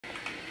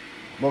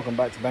Welcome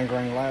back to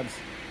Bangarang Labs.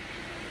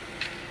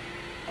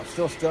 I'm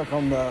still stuck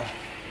on the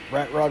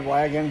rat rod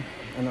wagon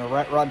and the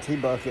rat rod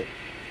T-bucket.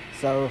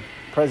 So,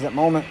 present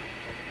moment,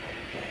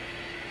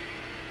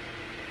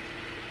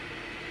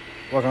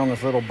 working on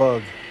this little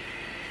bug.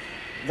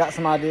 Got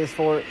some ideas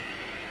for it.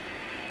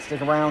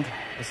 Stick around,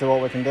 let's see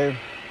what we can do.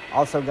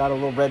 Also got a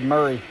little red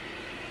Murray.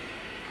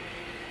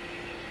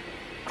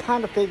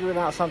 Kind of figuring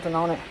out something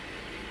on it.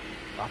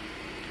 I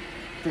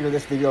figure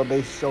this video will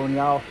be showing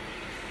y'all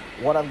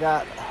what I've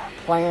got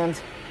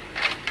planned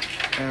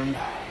and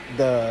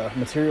the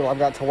material I've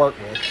got to work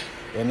with.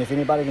 And if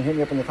anybody can hit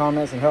me up in the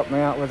comments and help me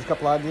out with a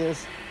couple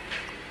ideas,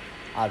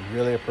 I'd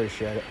really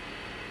appreciate it.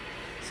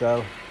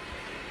 So,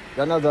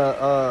 y'all know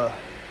the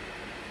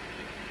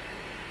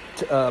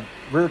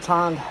rear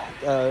tine,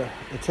 the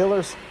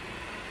tillers.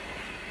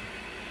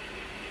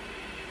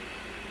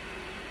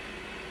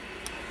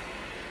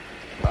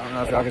 I don't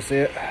know if y'all can see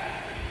it.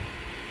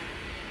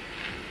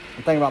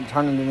 I'm thinking about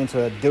turning it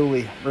into a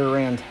dually rear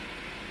end.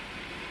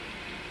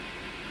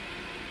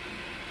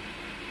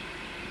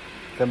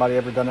 If anybody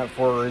ever done that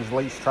before or at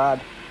least tried,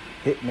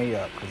 hit me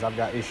up because I've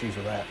got issues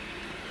with that.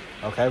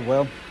 Okay,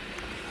 well,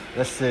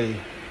 let's see.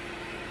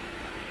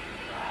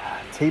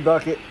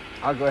 T-bucket,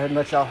 I'll go ahead and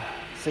let y'all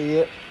see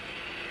it.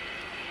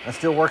 I'm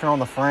still working on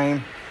the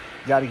frame.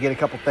 Got to get a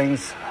couple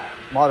things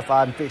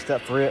modified and fixed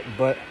up for it,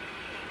 but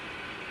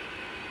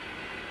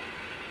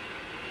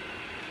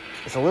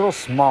it's a little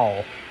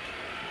small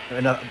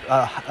and up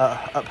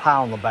high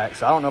on the back,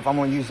 so I don't know if I'm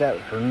going to use that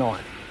or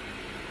not.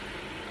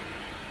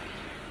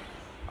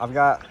 I've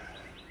got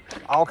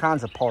all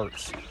kinds of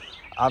parts.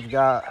 I've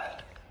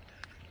got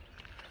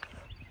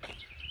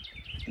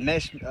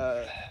mesh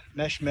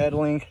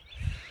medaling.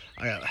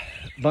 I got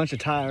a bunch of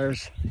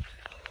tires.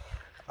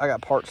 I got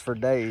parts for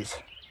days.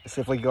 Let's see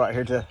if we can go out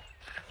here to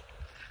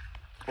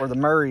where the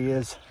Murray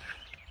is.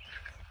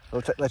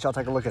 Let y'all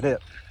take a look at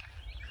it.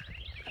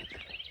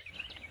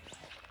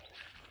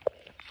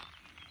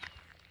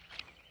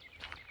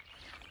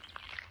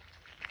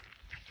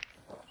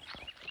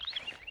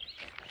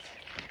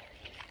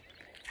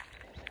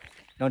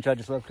 Don't y'all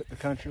just love the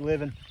country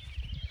living?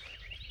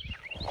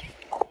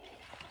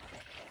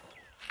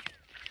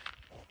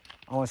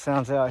 Only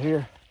sounds out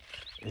here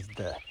is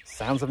the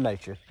sounds of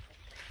nature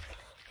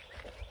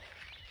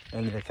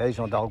and the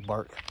occasional dog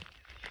bark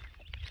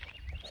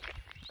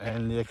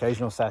and the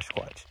occasional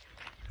Sasquatch.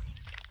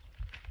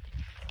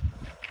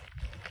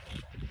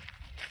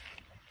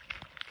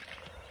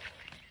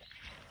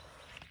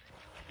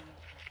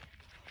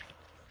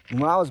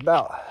 When I was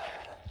about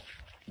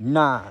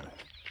 9,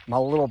 my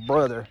little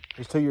brother,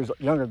 he's 2 years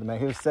younger than me,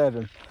 he was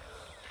 7,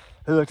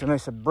 he looked at me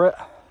and said, "Brett,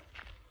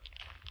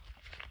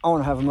 I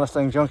want to have a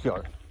Mustang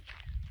junkyard."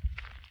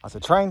 I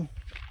said, "Train?"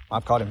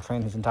 I've called him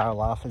Train his entire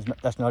life.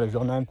 That's not his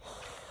real name.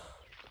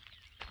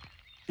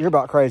 "You're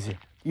about crazy.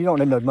 You don't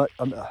need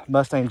a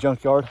Mustang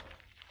junkyard."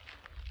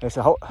 They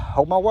said,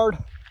 hold my word,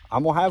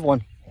 I'm going to have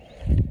one.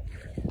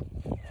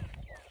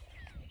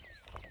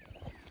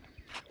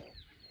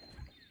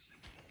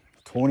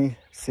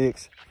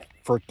 "26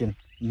 freaking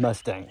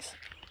Mustangs.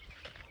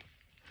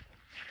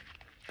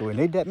 Do we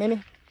need that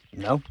many?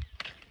 No.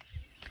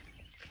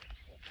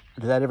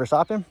 Did that ever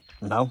stop him?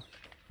 No.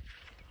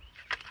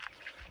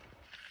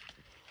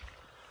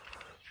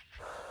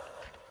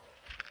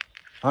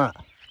 All right.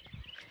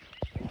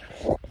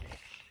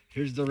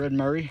 Here's the red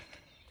Murray.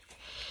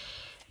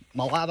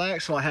 My live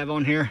axle I have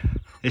on here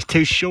is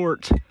too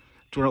short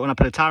to where when I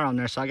put a tire on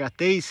there, so I got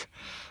these.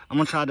 I'm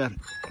gonna try to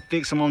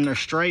fix them on there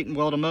straight and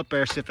weld them up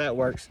there, see if that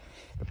works.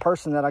 The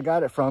person that I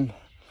got it from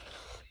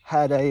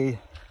had a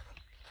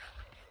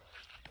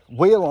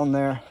wheel on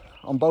there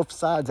on both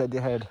sides that they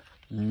had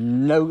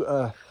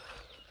no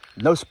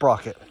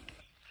sprocket.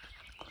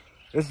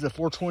 This is a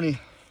 420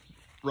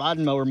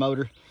 riding mower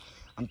motor.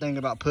 I'm thinking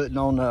about putting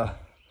on the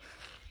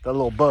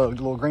little bug,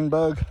 the little green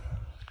bug.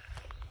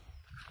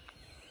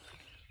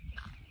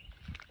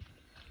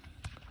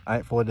 I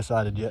ain't fully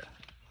decided yet.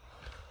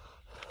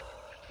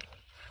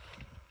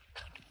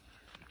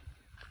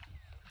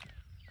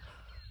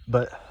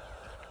 But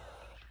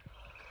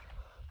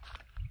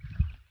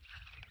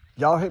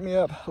y'all hit me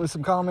up with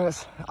some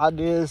comments,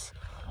 ideas.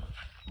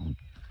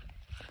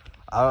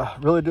 I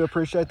really do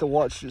appreciate the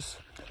watches.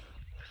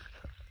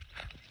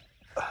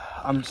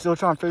 I'm still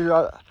trying to figure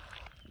out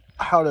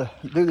how to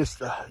do this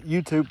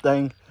YouTube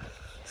thing,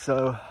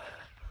 so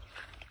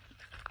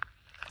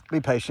be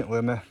patient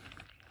with me.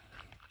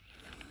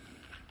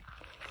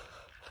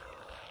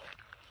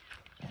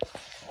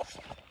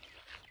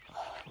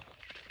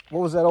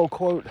 What was that old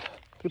quote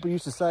people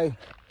used to say?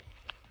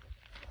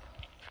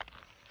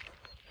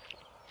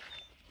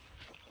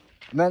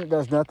 "A man that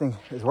does nothing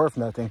is worth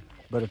nothing,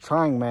 but a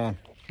trying man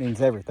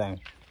means everything."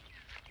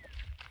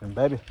 And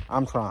baby,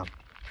 I'm trying.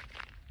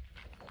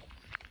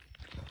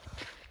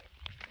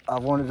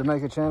 I've wanted to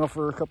make a channel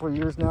for a couple of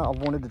years now. I've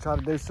wanted to try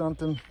to do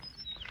something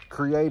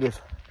creative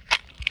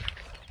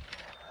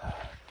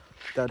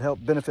that'd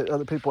help benefit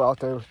other people out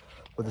there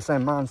with the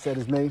same mindset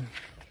as me.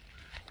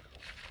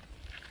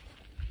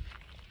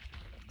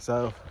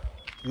 So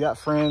You got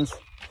friends,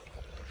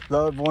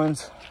 loved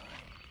ones,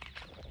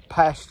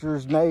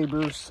 pastors,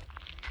 neighbors,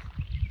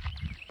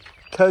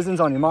 cousins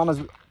on your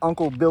mama's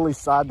Uncle Billy's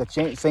side that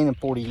you ain't seen in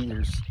 40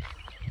 years.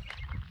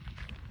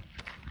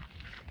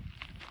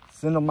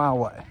 Send them my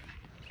way.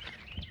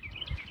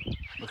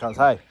 Because,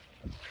 hey,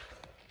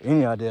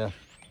 any idea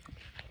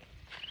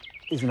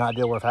is an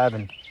idea worth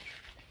having.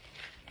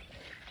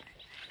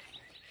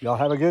 Y'all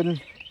have a good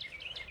one.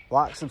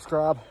 Like,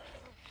 subscribe.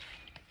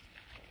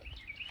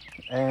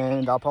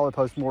 And I'll probably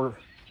post more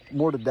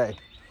today.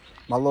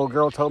 My little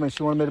girl told me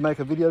she wanted me to make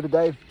a video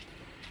today.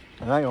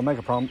 And I ain't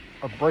gonna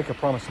break a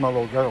promise to my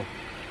little girl.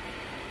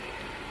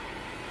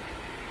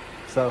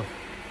 So,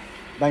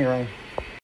 bang rain.